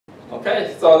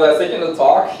Okay, so the second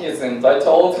talk is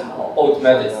entitled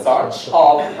Automatic Search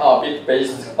of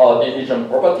Bit-Based Division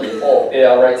Property or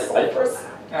ARX ciphers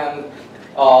and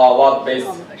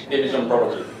word-based division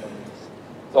property.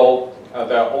 So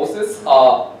the authors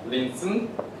are Linson,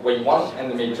 Wei Wang,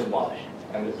 and Major Wang.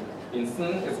 And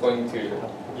Linson is going to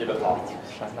give a talk.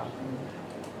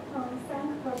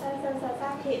 Thank Professor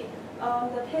Sasaki.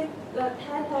 The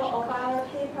title of our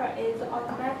paper is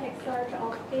Automatic Search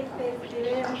of Bit-Based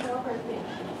Division Property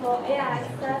for ARX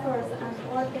ciphers and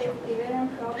word-based division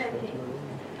property.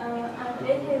 And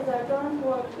it is a joint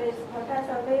work with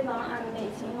Professor Wei Wang and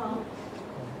Meiqin Wang.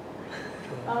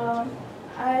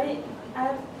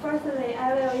 Firstly,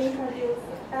 I will introduce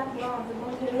background,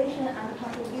 motivation, and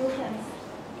contributions.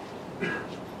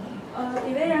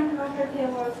 Division property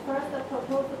was first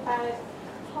proposed by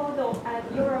Todo at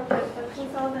Eurofest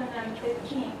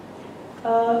 2015.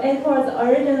 It was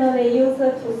originally used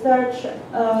to search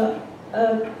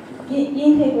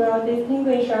integral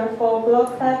distinguisher for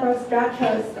block cipher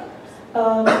structures.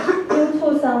 Due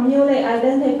to some newly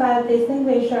identified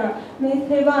distinguisher,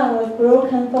 MIST1 was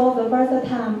broken for the first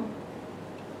time.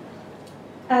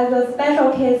 As a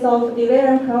special case of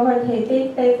division property,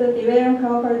 bit-based division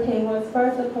property was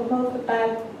first proposed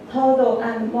by Todo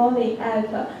and Molly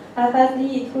at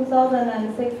FSE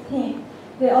 2016.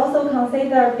 They also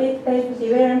consider bit-based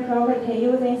division property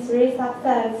using 3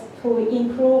 subsets to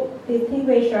improve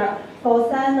distinguisher for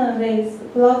Shannon with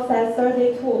block size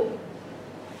 32.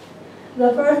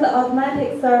 The first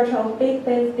automatic search of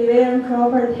bit-based division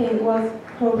property was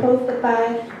proposed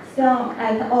by Xiang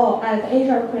et al. At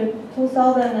ARX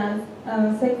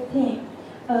 2016.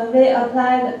 They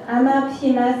applied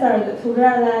MLP method to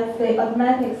realize the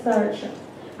automatic search.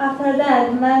 After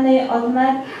that, many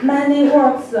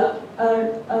works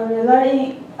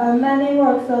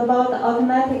about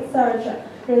automatic search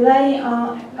relying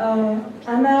on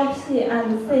MLP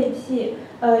and CP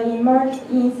emerged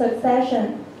in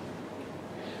succession.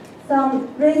 Some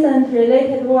recent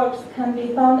related works can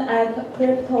be found at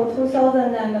Crypto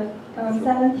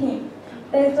 2017.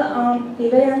 Based on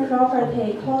division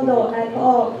property, Todo et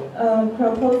al.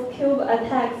 Proposed cube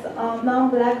attacks on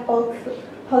non-black box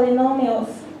polynomials.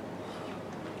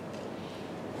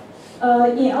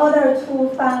 In order to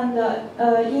find the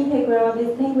integral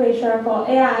distinguisher for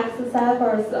ARX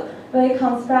ciphers, we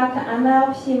construct an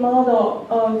MLP model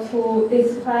to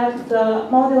describe the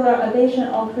modular addition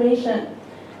operation.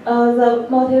 The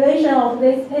motivation of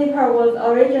this paper was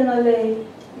originally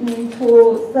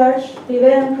to search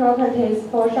division properties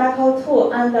for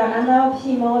SHA-2 under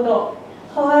MLP model.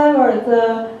 However,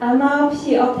 the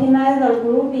MLP optimizer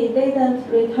Groovy didn't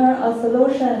return a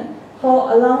solution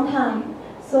for a long time.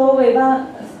 So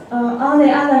on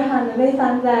the other hand, we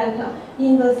found that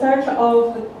in the search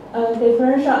of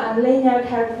differential and linear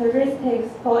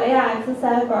characteristics for ARX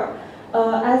cipher,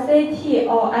 SAT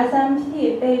or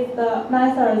SMT-based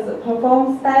methods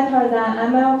performs better than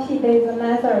MLP-based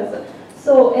methods.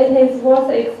 So it is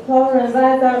worth exploring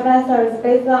whether methods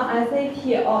based on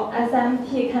SAT or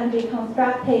SMT can be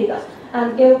constructed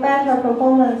and give better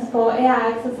performance for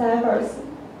ARX ciphers.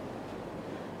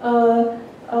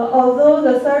 Although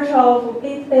the search of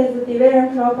bit-based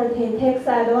division property takes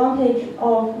advantage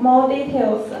of more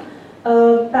details,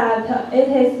 but it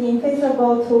is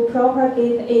infeasible to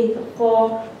propagate it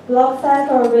for block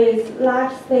cipher with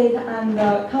large state and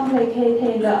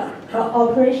complicated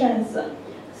operations.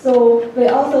 So we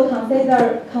also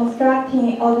consider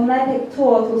constructing automatic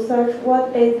tool to search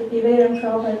word-based division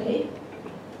property.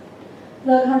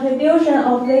 The contribution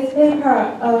of this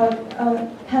paper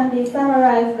can be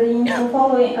summarized into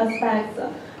following aspects.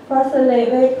 Firstly,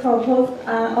 we proposed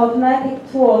an automatic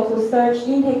tool to search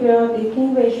integral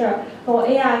distinguisher for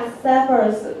ARX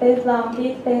ciphers based on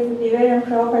bit-based division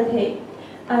property.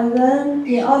 And then,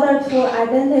 in order to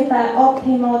identify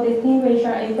optimal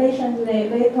distinguisher efficiently,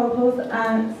 we proposed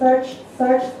a search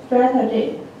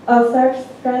strategy. And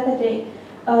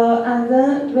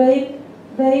then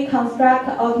we construct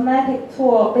automatic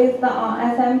tool based on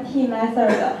SMT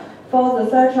method for the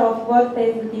search of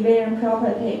word-based division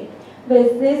property.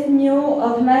 With these new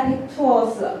automatic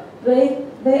tools, we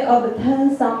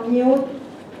obtain some new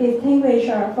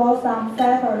distinguisher for some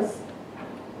ciphers.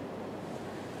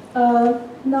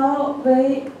 Now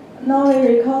we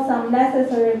recall some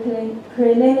necessary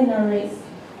preliminaries.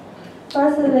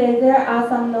 Firstly, there are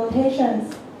some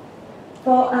notations.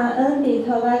 For an n-bit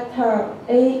vector,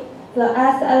 the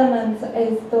S element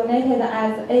is denoted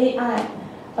as AI.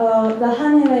 The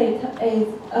Hamming weight is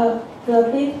the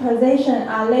bit position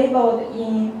are labeled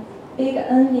in big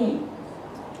ending.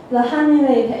 The Hamming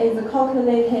weight is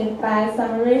calculated by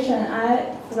summation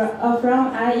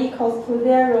from I equals to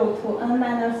 0 to n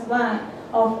minus 1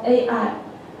 of AI.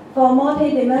 For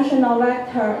multi-dimensional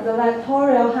vector, the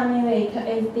vectorial Hamming weight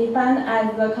is defined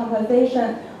as the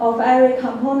composition of every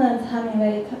component's Hamming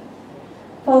weight.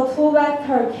 For two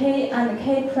vectors k and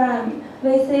k prime,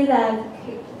 we say that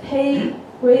k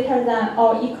greater than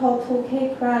or equal to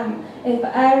k prime if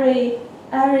every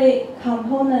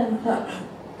component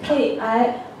ki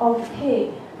of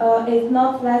k is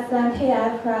not less than ki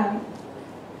prime.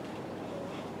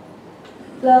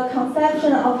 The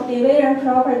conception of division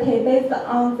property based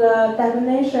on the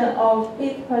definition of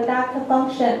bit product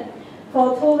function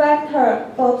for two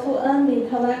n-bit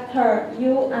vector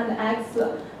u and x,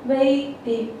 the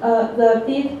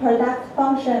bit product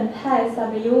function type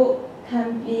sub u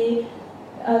can be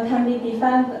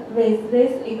defined with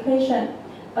this equation,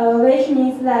 which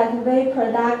means that we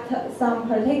product some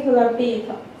particular bits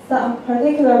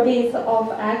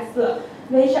of x,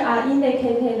 which are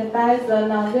indicated by the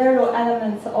non-zero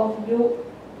elements of U.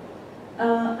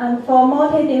 And for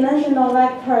multi-dimensional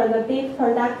vector, the bit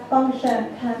product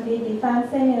function can be defined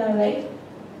similarly.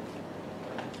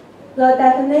 The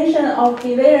definition of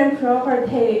division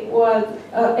property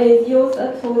is used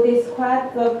to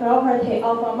describe the property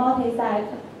of a multiset.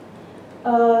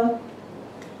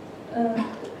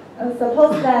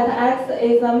 Suppose that X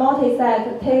is a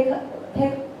multiset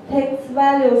takes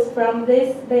values from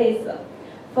this space.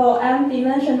 For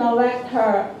m-dimensional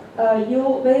vector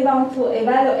U, we want to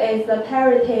evaluate the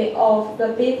parity of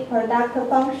the bit product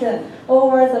function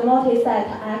over the multiset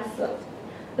X.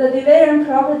 The division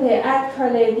property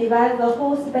actually divides the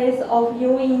whole space of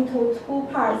U into two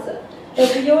parts.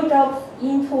 If U drops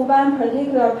into one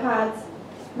particular part,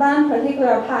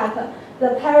 the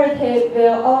parity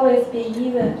will always be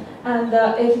even, and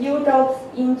if U drops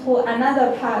into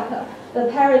another part, the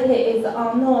parity is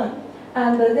unknown.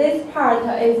 And this part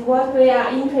is what we are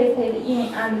interested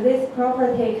in, and this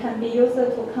property can be used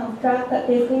to construct a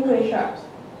distinguisher.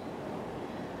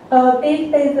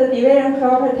 Bit-based division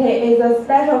property is a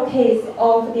special case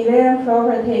of division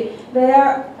property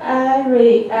where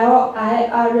every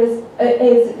Li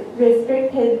is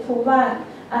restricted to 1,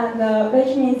 and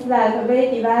which means that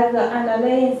we divide the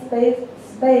underlying space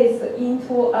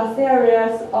into a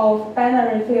series of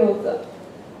binary fields.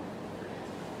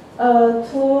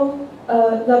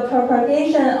 The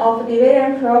propagation of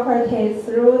division properties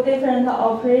through different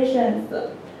operations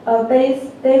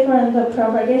base different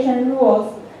propagation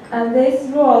rules, and these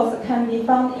rules can be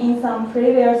found in some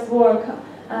previous work,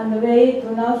 and we do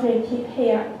not repeat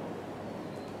here.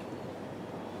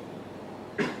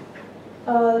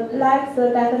 Like the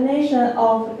definition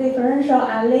of differential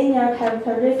and linear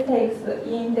characteristics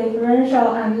in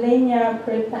differential and linear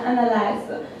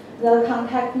cryptanalysis, the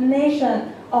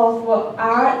concatenation of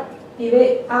R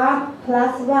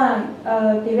plus 1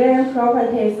 division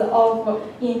properties of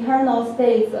internal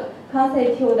states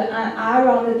constitute an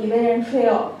R-round division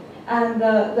trio. And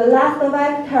the last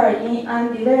vector in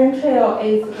an division trio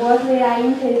is what we are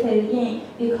interested in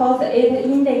because it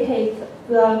indicates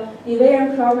the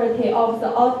division property of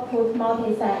the output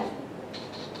multiset.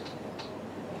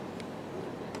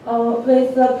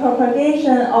 With the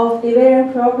propagation of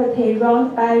division property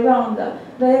round by round,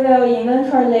 we will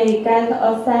eventually get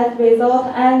a set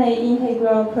without any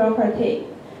integral property.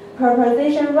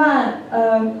 Proposition 1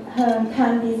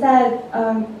 can decide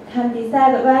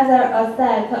whether a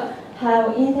set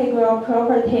have integral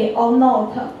property or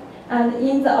not. And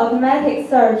in the automatic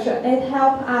search, it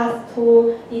helps us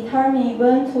to determine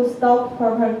when to stop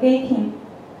propagating.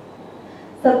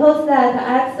 Suppose that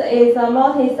X is a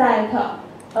multiset.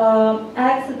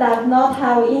 X does not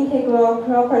have integral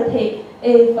property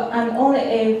if and only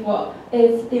if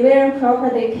its division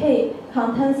property K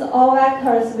contains all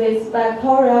vectors with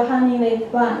vectorial Hamming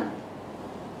weight 1.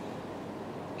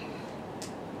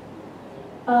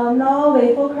 Now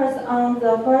we focus on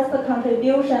the first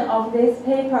contribution of this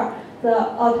paper, the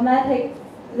automatic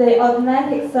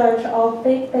search of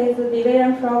bit-based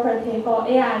division property for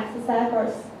ARX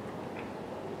ciphers.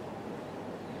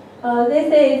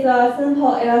 This is a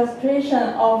simple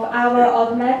illustration of our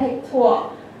automatic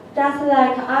tool. Just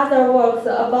like other works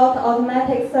about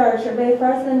automatic search, we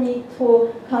first need to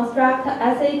construct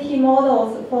SAT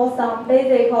models for some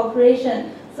basic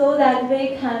operation so that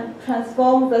we can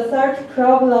transform the search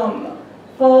problem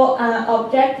for an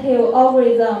objective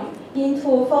algorithm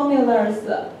into formulas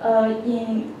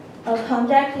in a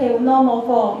conjective normal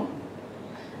form.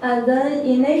 And then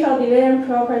initial division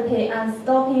property and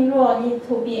stopping rule need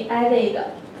to be added.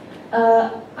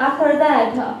 After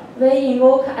that, we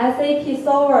invoke SAT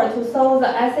solver to solve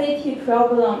the SAT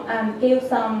problem and give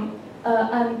some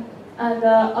and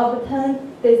obtain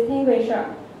distinguisher.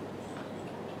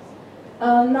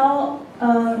 Now,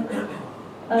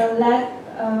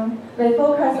 we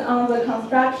focus on the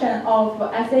construction of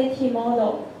SAT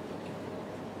model.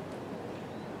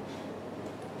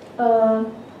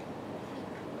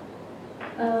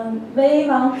 We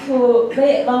want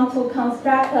to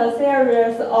construct a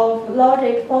series of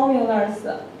logic formulas,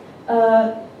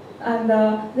 and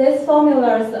these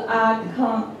formulas are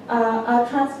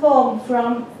transformed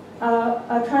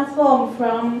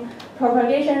from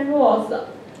propagation rules.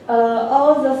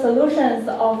 All the solutions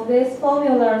of these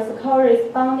formulas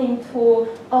corresponding to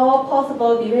all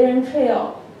possible division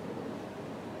trio.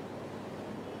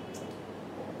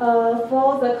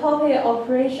 For the copy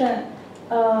operation,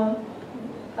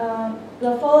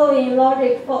 the following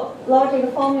logic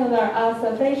formula are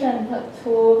sufficient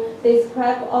to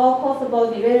describe all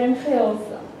possible division trios.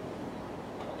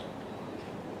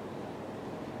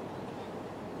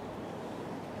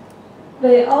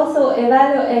 We also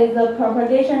evaluate the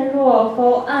propagation rule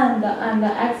for AND and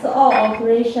XOR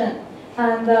operation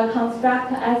and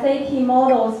construct SAT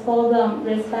models for them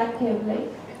respectively.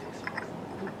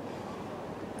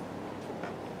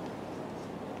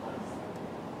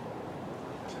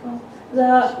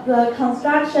 The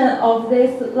construction of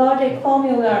this logic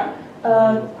formula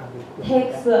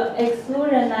takes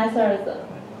exclusion methods.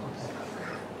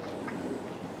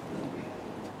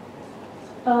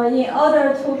 In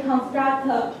order to construct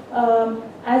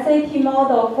SAT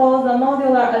model for the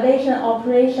modular addition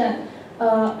operation,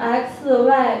 x,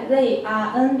 y, z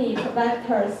are n-bit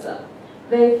vectors.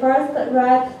 We first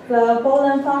write the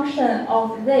Boolean function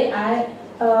of zi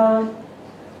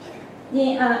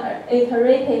in an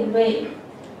iterated way.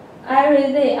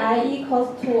 Every zi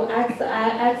equals to xi,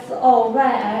 xo, yi,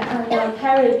 and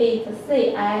carry bit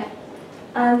ci,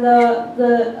 and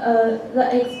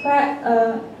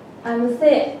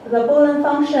the Boolean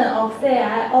function of ci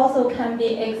also can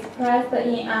be expressed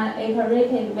in an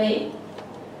iterated way.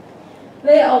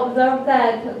 We observe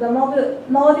that the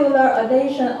modular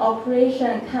addition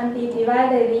operation can be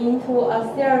divided into a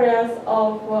series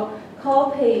of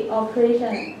copy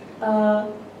operation,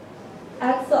 XOR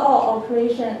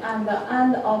operation, and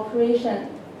AND operation.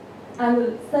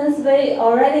 And since we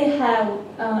already have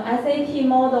SAT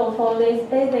model for this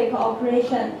basic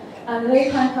operation, and we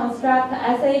can construct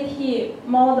SAT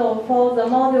model for the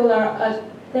modular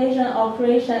addition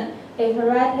operation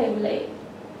iteratively.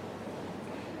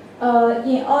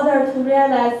 In order to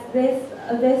realize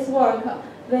this work,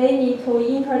 we need to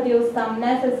introduce some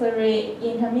necessary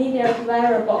intermediate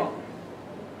variable.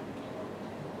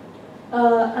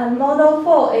 And model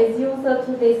 4 is used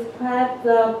to describe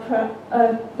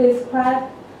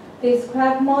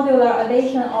modular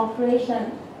addition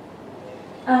operation.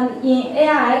 And in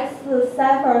ARX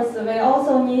ciphers, we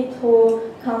also need to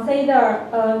consider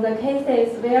the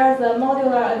cases where the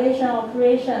modular addition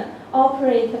operation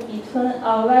operates between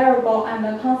a variable and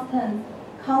a constant.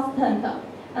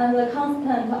 And the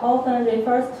constant often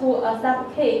refers to a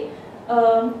sub-k.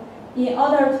 In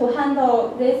order to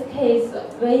handle this case,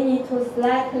 we need to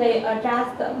slightly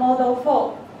adjust model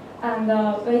 4, and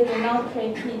we do not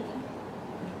repeat.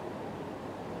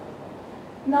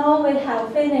 Now we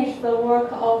have finished the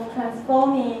work of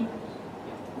transforming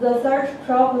the search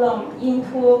problem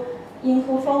into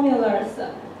formulas,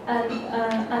 and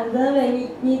then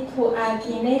we need to add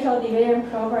initial division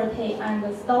property and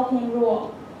the stopping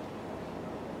rule.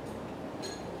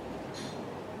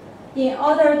 In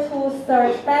order to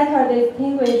search better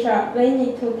distinguisher, we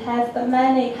need to test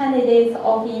many candidates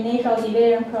of initial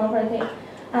division property.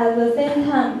 At the same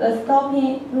time, the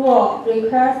stopping rule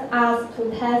requires us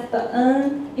to test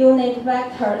n unit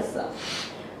vectors.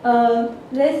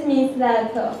 This means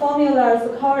that formulas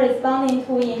corresponding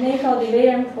to initial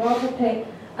division property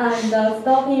and the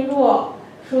stopping rule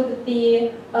should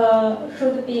be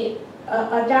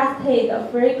adjusted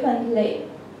frequently.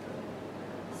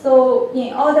 So,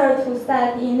 in order to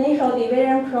set initial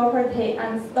division property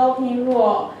and stopping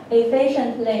rule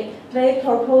efficiently, we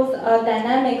propose a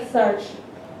dynamic search.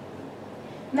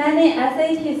 Many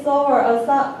SAT solvers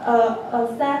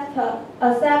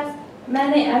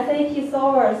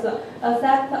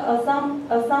accept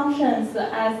assumptions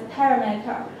as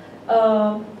parameter,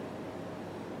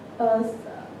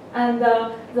 and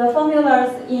the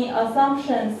formulas in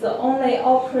assumptions only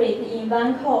operate in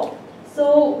one call.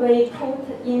 So we put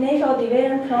initial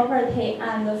division property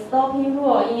and the stopping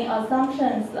rule in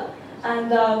assumptions,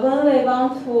 and when we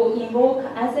want to invoke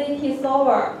SAT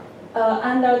solver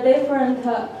under different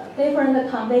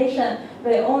conditions,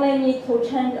 we only need to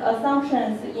change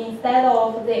assumptions instead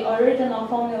of the original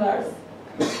formulas.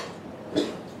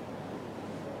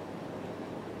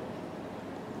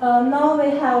 Now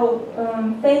we have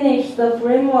finished the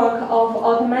framework of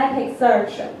automatic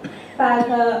search, but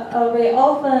we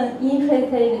often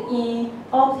interested in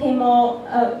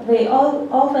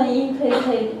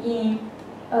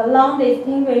long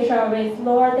distinguisher with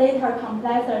lower data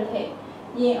complexity.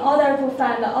 In order to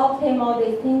find the optimal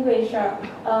distinguisher,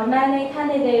 many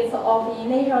candidates of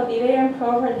initial division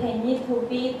property need to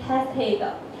be tested.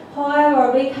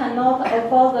 However, we cannot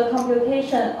afford the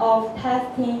computation of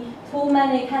testing too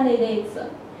many candidates.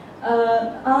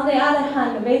 On the other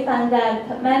hand, we find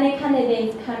that many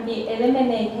candidates can be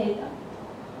eliminated.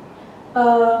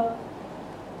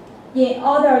 In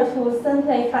order to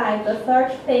simplify the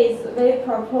search phase, we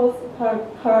propose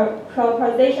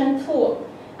proposition 2,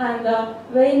 and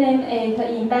we name it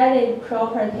embedded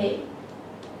property.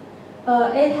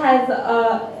 It has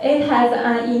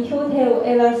an intuitive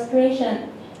illustration.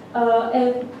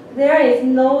 If there is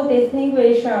no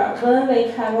distinguisher when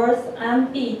we traverse m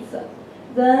bits,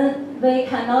 then we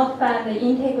cannot find the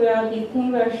integral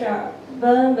distinguisher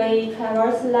when we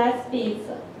traverse less bits.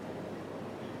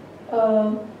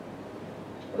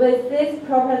 With this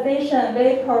proposition,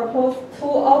 we propose two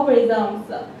algorithms.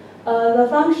 The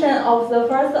function of the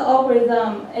first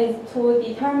algorithm is to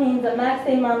determine the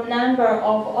maximum number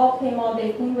of optimal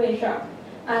distinguisher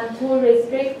and to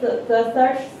restrict the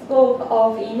search scope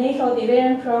of initial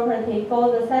division property for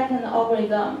the second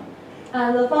algorithm.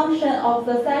 And the function of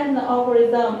the second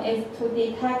algorithm is to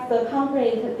detect the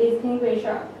complete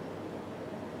distinguisher.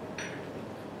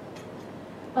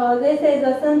 This is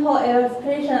a simple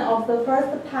illustration of the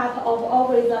first part of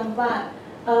algorithm 1.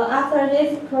 After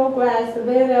this progress,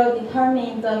 we will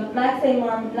determine the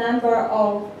maximum number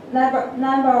of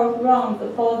rounds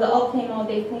for the optimal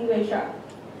distinguisher.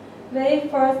 We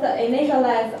first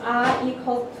initialize r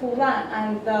equals to 1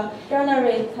 and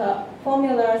generate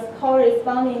formulas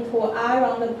corresponding to r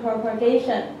round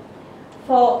propagation.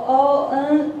 For all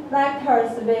n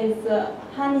vectors with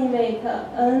Hamming weight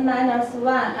n minus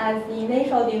 1 as the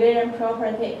initial division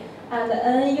property and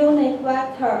n unit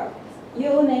vectors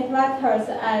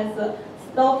as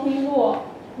stopping rule,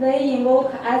 we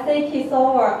invoke SAT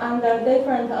solver under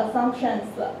different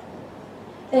assumptions.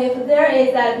 If there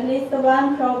is at least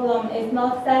one problem is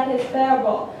not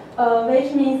satisfiable,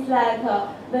 which means that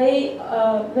we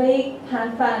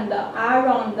can find r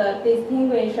round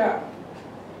distinguisher.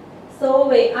 So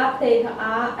we update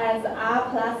r as r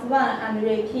plus 1 and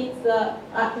repeat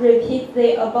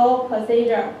the above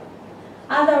procedure.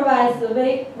 Otherwise,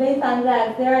 we find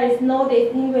that there is no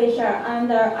distinguisher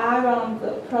under r round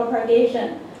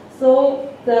propagation. So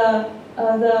the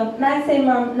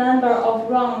maximum number of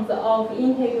rounds of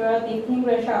integral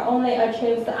distinguisher only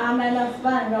achieves r minus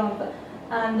 1 round,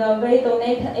 and we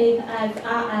donate it as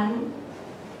Rm.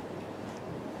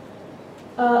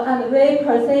 And we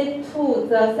proceed to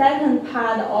the second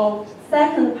part of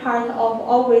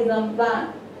algorithm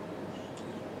 1.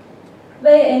 We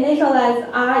initialize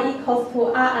r equals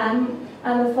to Rm,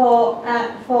 and for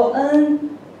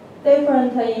n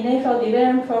different initial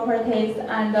division properties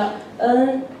and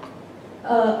n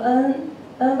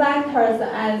vectors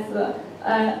as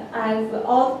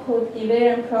output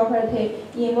division property,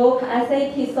 invoke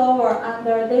SAT solver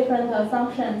under different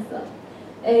assumptions.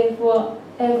 If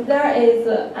there is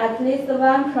at least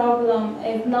one problem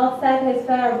is not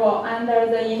satisfiable under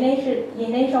the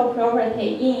initial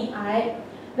property in I,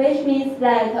 which means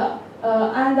that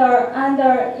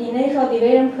under initial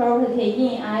division property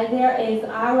in I there is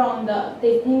r round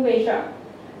distinguisher,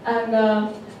 and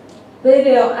we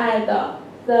will add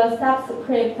the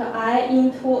subscript I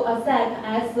into a set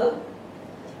S,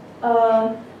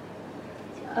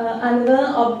 and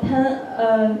then obtain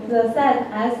the set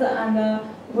S, and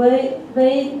we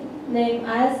name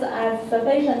S as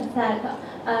sufficient set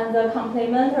and the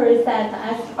complementary set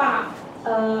S bar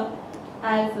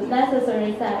as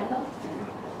necessary set.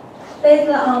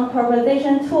 Based on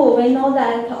proposition 2, we know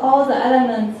that all the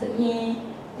elements in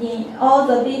all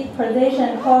the bit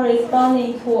position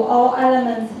corresponding to all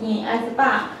elements in S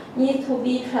bar need to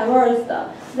be traversed.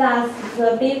 Thus,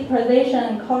 the bit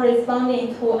position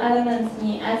corresponding to elements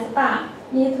in S bar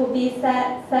need to be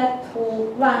set to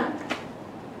 1.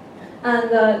 And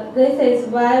this is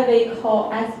why we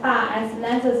call S bar as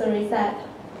necessary set.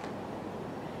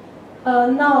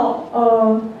 Now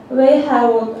we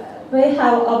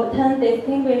have obtained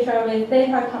distinguisher with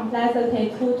data complexity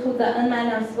 2 to the n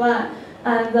minus 1,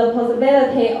 and the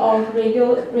possibility of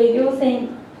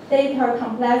reducing data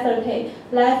complexity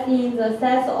lies in the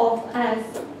set of S.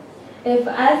 If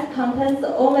S contains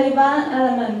only one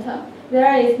element,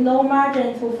 there is no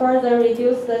margin to further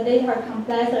reduce the data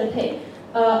complexity.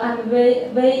 and we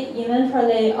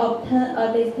eventually obtain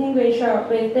a distinguisher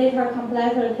with data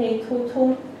complexity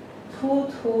 2 to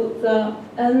the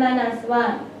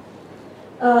n-1.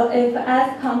 If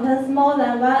S contains more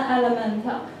than one element,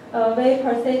 we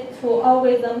proceed to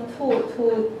algorithm 2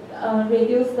 to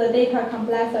reduce the data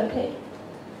complexity.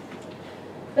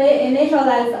 We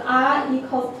initialize R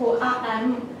equals to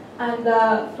Rm, and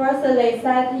firstly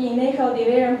set initial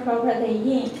division property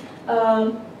in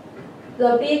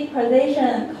the bit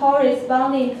position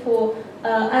corresponding to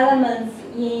elements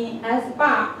in S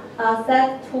bar are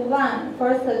set to 1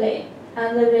 firstly,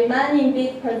 and the remaining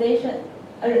bit position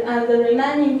and the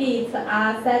remaining bits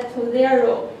are set to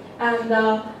 0. And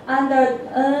under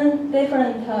n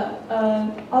different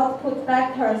output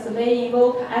vectors, we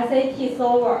invoke SAT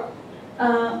solver.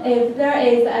 If there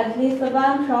is at least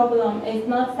one problem is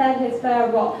not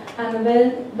satisfiable, and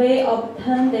we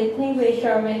obtain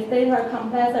distinguisher with data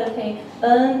complexity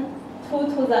n2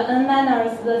 to the n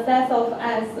minus the set of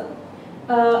S.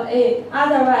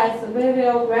 Otherwise, we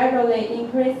will gradually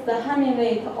increase the Hamming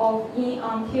weight of E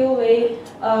until we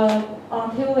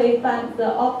find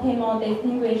the optimal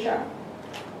distinguisher.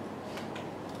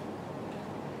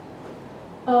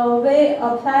 We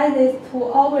apply this to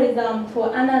algorithm to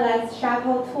analyze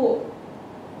Shuffle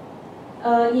 2.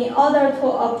 In order to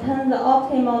obtain the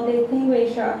optimal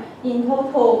distinguisher, in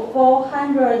total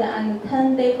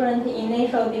 410 different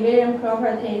initial division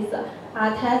properties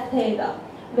are tested.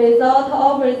 Without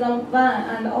algorithm 1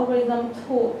 and algorithm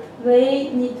 2, we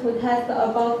need to test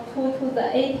about 2 to the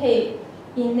 80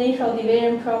 initial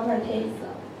division properties.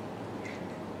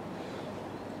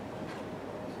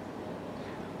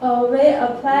 We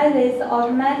apply this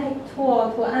automatic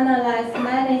tool to analyze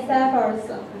many ciphers.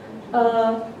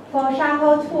 For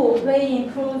Shuffle 2, we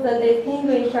improve the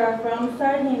distinguisher from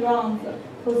 13 rounds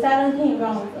to 17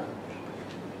 rounds.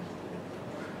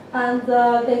 And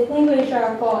the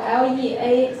distinguisher for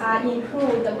LEA are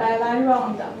improved by 1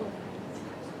 round.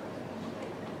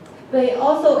 We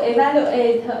also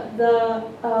evaluate the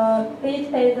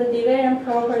bit-based division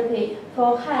property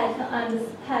for height and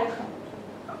stack.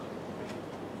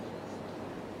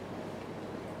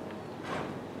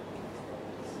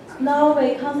 Now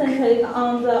we concentrate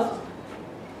on the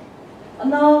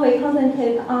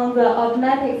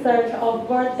automatic search of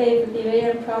word-based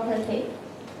division property.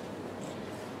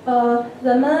 The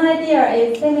main idea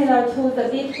is similar to the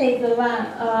bit-based one,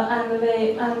 and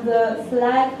the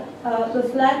slight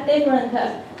difference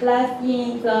lies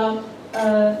in the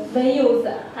we use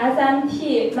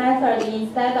SMT method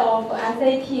instead of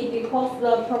SAT because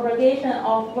the propagation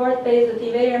of word-based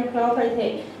division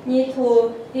property need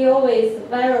to deal with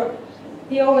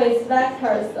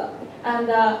vectors, and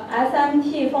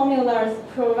SMT formulas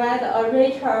provide a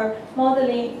richer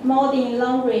modeling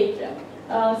language,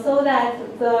 so that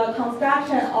the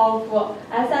construction of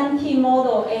SMT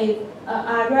model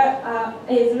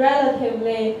is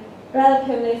relatively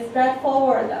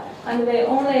straightforward, and we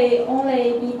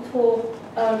only need to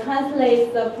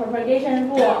translate the propagation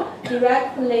rule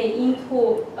directly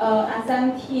into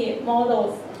SMT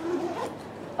models.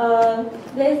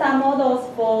 These are models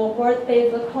for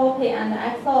word-based copy and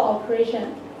XOR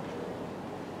operation.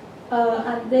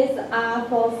 And these are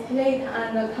for split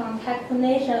and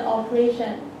concatenation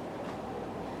operation.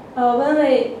 When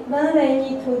we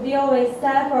need to deal with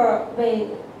cipher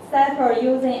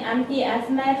using MDS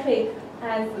metric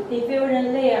as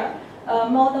diffusion layer,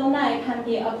 model 9 can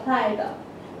be applied.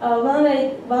 When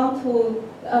we want to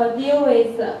deal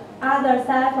with other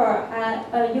cipher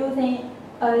using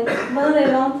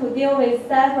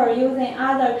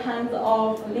other kinds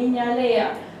of linear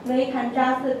layer, we can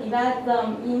just divide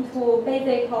them into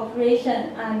basic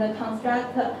operation and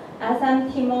construct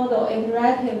SMT model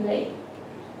iteratively.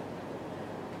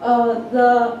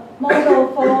 The model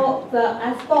for the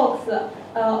S-box,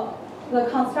 the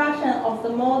construction of the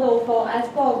model for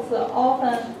S-box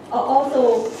often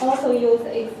also use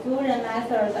exclusion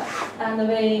method, and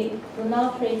we do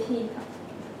not repeat.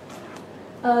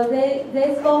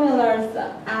 These formulas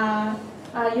are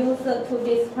used to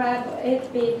describe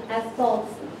 8-bit S-box.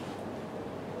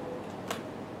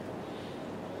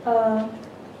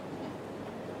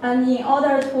 And in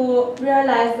order to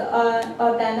realize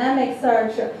a dynamic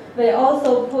search, we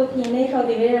also put initial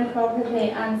division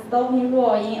property and stopping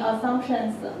rule in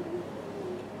assumptions.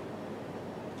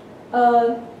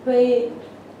 We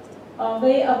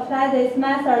apply this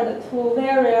method to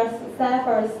various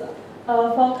ciphers.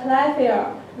 For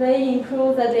Clefairy, we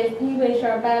improve the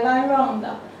distinguisher by 1 round,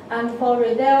 and for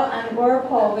Riddle and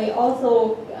Whirlpool, we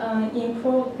also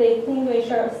improve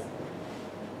distinguishers.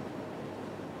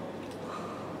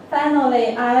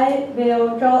 Finally, I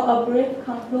will draw a brief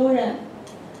conclusion.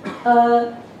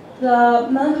 The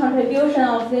main contribution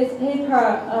of this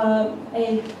paper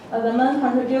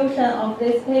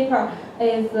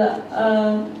is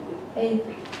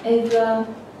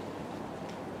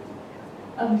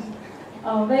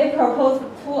we proposed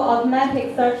two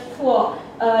automatic search tools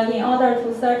in order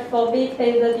to search for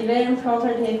bit-based division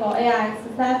property for ARX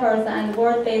ciphers and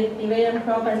word-based division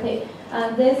property.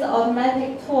 And these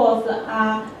automatic tools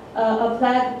are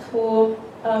applied to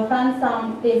find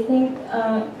some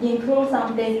improve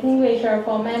some distinguisher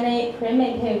for many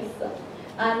primitives.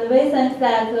 And we think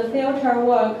that the future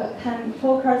work can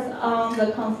focus on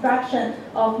the construction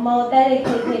of more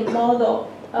dedicated model.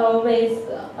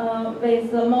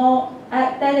 With the more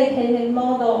dedicated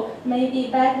model, maybe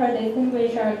better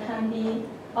distinguisher can be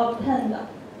obtained.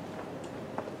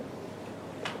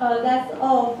 That's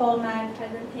all for my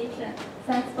presentation.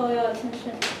 Thanks for your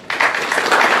attention.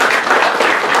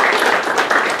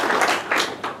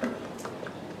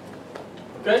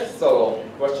 Okay, so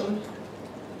question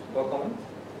or comment?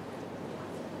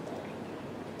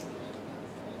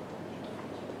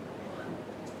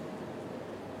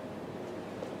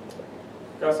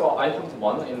 Okay, so item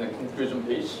 1 in the conclusion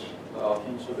page.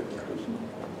 Can you show the conclusion?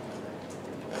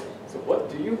 So what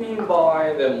do you mean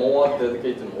by the more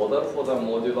dedicated model for the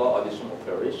modular addition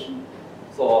operation?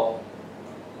 So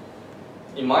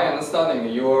in my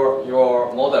understanding,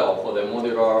 your model for the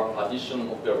modular addition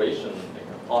operation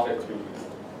perfectly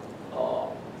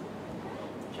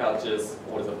catches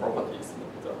all the properties.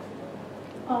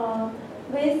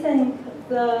 We think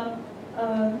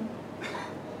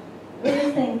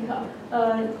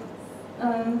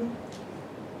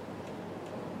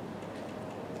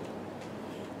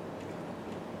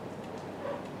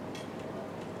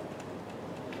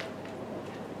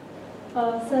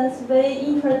since we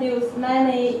introduce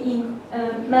many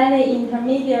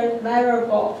intermediate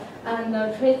variable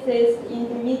and treat this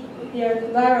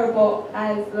intermediate variable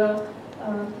as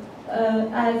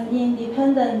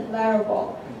independent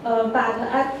variable, but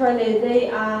actually they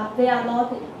are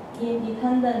not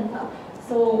independent.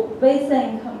 So we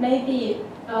think maybe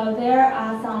there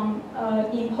are some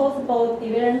impossible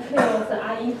division trios that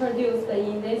are introduced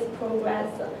in this progress.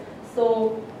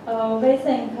 So we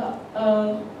think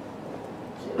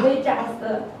we just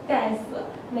guess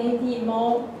maybe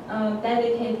more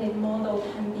dedicated model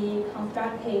can be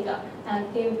constructed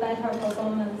and give better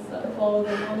performance for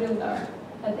the modular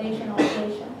addition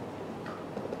operation.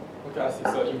 Okay, I see.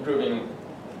 So improving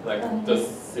like the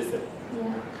system.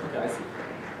 Yeah. Okay, I see.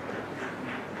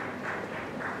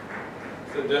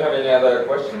 So do you have any other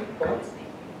question, comments?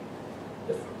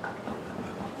 Yes.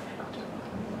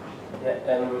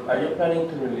 Yeah, are you planning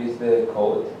to release the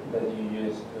code that you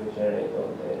use to generate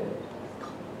all the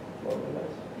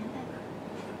formulas?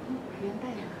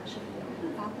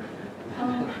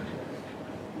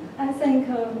 I think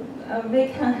we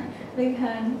can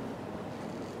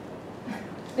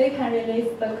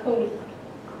release the code.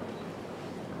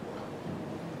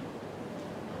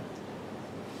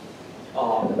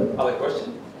 Other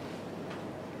question?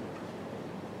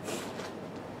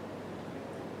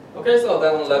 Okay, so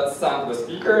then let's thank the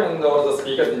speaker and all the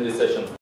speakers in this session.